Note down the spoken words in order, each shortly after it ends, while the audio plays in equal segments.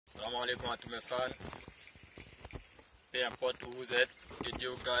Salam alaikum à tous mes fans. Peu importe où vous êtes, que Dieu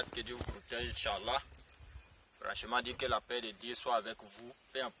vous garde, que Dieu vous protège, Inch'Allah. Franchement, dire que la paix de Dieu soit avec vous,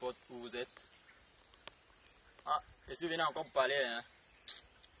 peu importe où vous êtes. Ah, je suis venu encore parler, hein.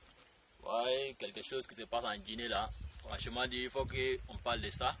 Ouais, quelque chose qui se passe en Guinée là. Franchement, il faut qu'on parle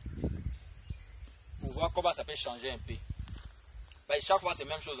de ça. Pour voir comment ça peut changer un peu. Ben, chaque fois, c'est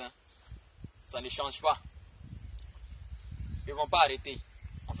la même chose, hein. Ça ne change pas. Ils ne vont pas arrêter.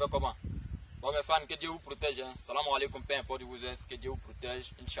 On fait comment? Bon mes fans, que Dieu vous protège. Hein. Salam alaikum, peu importe où vous êtes, que Dieu vous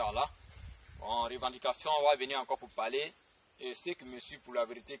protège, Inch'Allah. En revendication, on va venir encore pour parler. Et ceux qui me suivent, pour la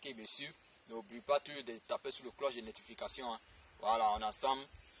vérité qui me suivent, n'oubliez pas toujours de taper sur le cloche de notification. Hein. Voilà, on est ensemble,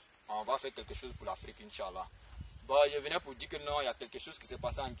 on va faire quelque chose pour l'Afrique, Inch'Allah. Bon, je venais pour dire que non, il y a quelque chose qui s'est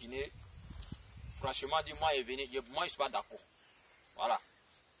passé en Guinée. Franchement, dis-moi, moi je ne suis pas d'accord. Voilà.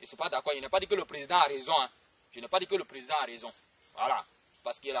 Je ne suis pas d'accord. Je n'ai pas dit que le président a raison. Hein. Je n'ai pas dit que le président a raison. Voilà.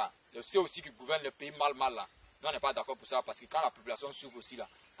 Parce que là, c'est aussi qui gouverne le pays mal là. Nous, on n'est pas d'accord pour ça. Parce que quand la population souffre aussi là,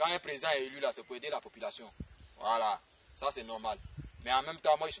 quand un président est élu là, c'est pour aider la population. Voilà. Ça, c'est normal. Mais en même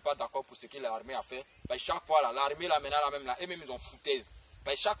temps, moi, je ne suis pas d'accord pour ce que l'armée a fait. Parce que chaque fois là, l'armée là, maintenant, là, même là, et même ils ont foutaise.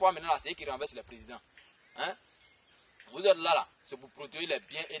 Parce que chaque fois maintenant là, c'est eux qui renversent le président. Hein? Vous êtes là, c'est pour protéger les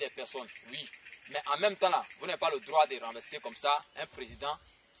biens et les personnes. Oui. Mais en même temps là, vous n'avez pas le droit de renverser comme ça un président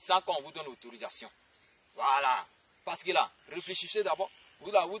sans qu'on vous donne l'autorisation. Voilà. Parce que là, réfléchissez d'abord.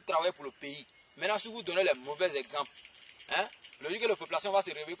 Vous travaillez pour le pays. Maintenant, si vous donnez les mauvais exemples, hein, le jour que la population va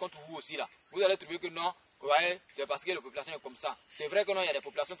se réveiller contre vous aussi là, vous allez trouver que non, ouais, c'est parce que la population est comme ça. C'est vrai que non, il y a des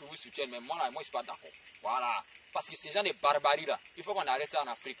populations qui vous soutiennent, mais moi là, moi je suis pas d'accord. Voilà. Parce que ces gens de barbarie là, il faut qu'on arrête ça en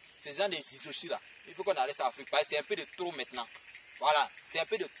Afrique. Ces gens de zizochi là, il faut qu'on arrête ça en Afrique. Parce que c'est un peu de trop maintenant. Voilà, c'est un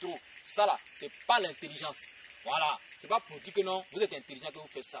peu de trop. Ça là, c'est pas l'intelligence. Voilà, c'est pas pour dire que non, vous êtes intelligent que vous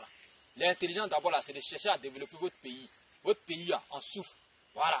faites ça là. L'intelligence d'abord là, c'est de chercher à développer votre pays. Votre pays là, en souffre.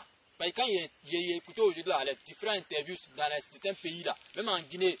 Voilà. Parce que quand j'ai écouté aujourd'hui là, les différentes interviews dans certains pays là, même en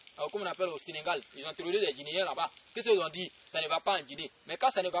Guinée, comme on appelle au Sénégal, ils ont interrogé les Guinéens là-bas. Qu'est-ce qu'ils ont dit? Ça ne va pas en Guinée. Mais quand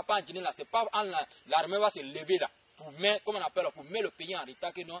ça ne va pas en Guinée là, c'est pas l'armée va se lever là pour mettre, comme on appelle, pour mettre le pays en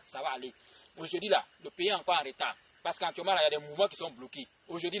retard que non, ça va aller. Aujourd'hui là, le pays est encore en retard. Parce qu'actuellement là, il y a des mouvements qui sont bloqués.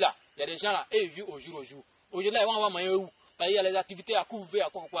 Aujourd'hui là, il y a des gens là, et ils vivent au jour au jour. Aujourd'hui là, ils vont avoir manger où? Parce qu'il y a les activités à couvrir, à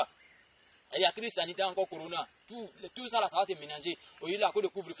quoi. Et il y a crise sanitaire encore corona. Tout ça là, ça va se ménager. Aujourd'hui là, à cause de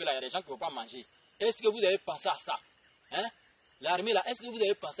couvre-feu là, il y a des gens qui ne vont pas manger. Est-ce que vous avez pensé à ça? Hein? L'armée là, est-ce que vous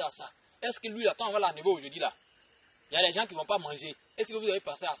avez pensé à ça? Est-ce que lui là, quand on va l'enlever aujourd'hui là, il y a des gens qui ne vont pas manger. Est-ce que vous avez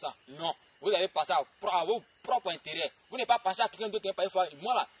pensé à ça? Non. Vous avez pensé à vos propres intérêts. Vous n'avez pas pensé à quelqu'un d'autre.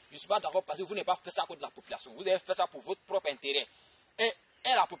 Moi là, je ne suis pas d'accord parce que vous n'avez pas fait ça contre la population. Vous avez fait ça pour votre propre intérêt. Et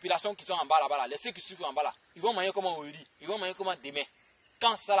la population qui sont en bas là-bas, là, ceux qui suivent en bas là, ils vont manger comment aujourd'hui? Ils vont manger comment demain?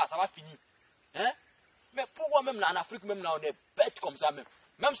 Quand ça là, ça va finir. Hein? Mais pourquoi même là en Afrique, même là, on est bête comme ça même?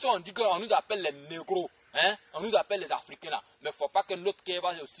 Même si on dit qu'on nous appelle les négros, hein? On nous appelle les Africains là. Mais il ne faut pas que notre cœur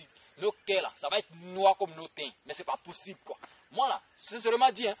va aussi. Notre cœur là, ça va être noir comme nos teints. Mais c'est pas possible quoi. Moi là,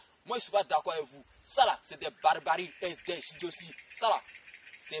 sincèrement dit, hein, moi je suis pas d'accord avec vous. Ça là, c'est des barbaries et des idioties. Ça là,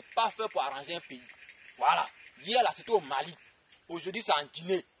 c'est pas fait pour arranger un pays. Voilà. Hier là, c'était au Mali. Aujourd'hui, c'est en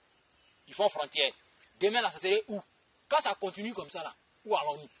Guinée. Ils font frontière. Demain là, ça serait où? Quand ça continue comme ça là, où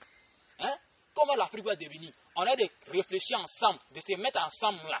allons-nous? Hein? Comment l'Afrique va devenir? On a de réfléchir ensemble, de se mettre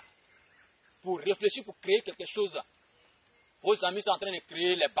ensemble là, pour réfléchir, pour créer quelque chose là. Vos amis sont en train de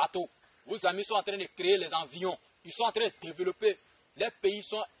créer les bateaux, vos amis sont en train de créer les avions, ils sont en train de développer, les pays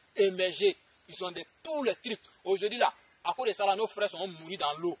sont émergés, ils ont de tous les trucs. Aujourd'hui là, à cause de ça là, nos frères sont morts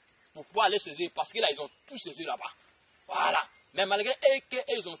dans l'eau pour pouvoir aller saisir, parce que là, ils ont tout saisi là-bas. Voilà. Mais malgré eux,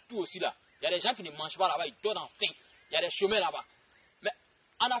 ils ont tout aussi là. Il y a des gens qui ne mangent pas là-bas, ils donnent en faim. Il y a des chemins là-bas. Mais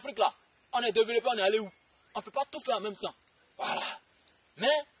en Afrique là, on est développé, on est allé où? On ne peut pas tout faire en même temps. Voilà.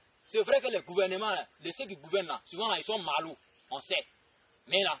 Mais c'est vrai que les gouvernements, ceux qui gouvernent là, souvent là, ils sont malous. On sait.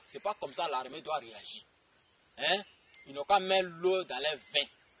 Mais là, c'est pas comme ça l'armée doit réagir. Hein? Ils n'ont qu'à mettre l'eau dans les vins.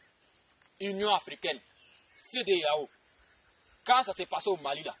 Union africaine, CEDEAO. Quand ça s'est passé au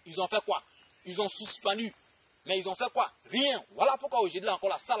Mali là, ils ont fait quoi? Ils ont suspendu. Mais ils ont fait quoi? Rien. Voilà pourquoi aujourd'hui là encore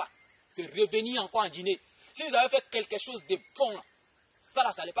là, ça là, c'est revenir encore en Guinée. S'ils avaient fait quelque chose de bon là, ça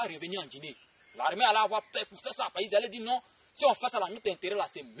là, ça n'allait pas revenir en Guinée. L'armée allait avoir peur pour faire ça. Ils allaient dire non, si on fait ça, notre intérêt là,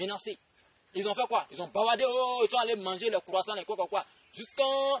 c'est menacé. Ils ont fait quoi? Ils ont bavardé, ils sont allés manger les croissants, les quoi. Jusqu'à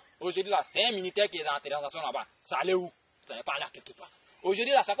aujourd'hui là, c'est un militaire qui est dans la terrorisation là-bas. Ça allait où? Ça n'est pas allé quelque part.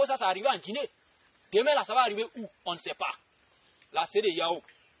 Aujourd'hui là, ça cause ça arrive en Guinée. Demain là, ça va arriver où? On ne sait pas. La CEDEAO,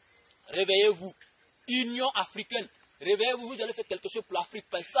 réveillez-vous. Union africaine, réveillez-vous, vous allez faire quelque chose pour l'Afrique.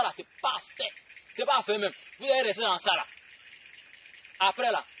 Parce que ça là, c'est pas fait. C'est pas fait même. Vous allez rester dans ça là.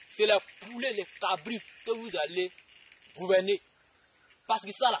 Après là, c'est les poulets, les cabris que vous allez gouverner. Parce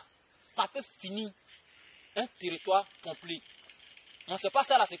que ça là, ça peut finir un territoire complet. On ne sait pas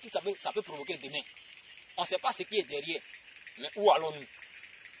ça là, ce que ça peut provoquer demain. On ne sait pas ce qui est derrière. Mais où allons-nous?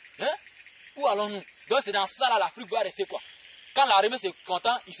 Hein? Où allons-nous? Donc c'est dans ça là, l'Afrique va rester quoi? Quand l'armée c'est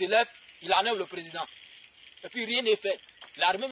content, il se lève, il enlève le président. Et puis rien n'est fait. L'armée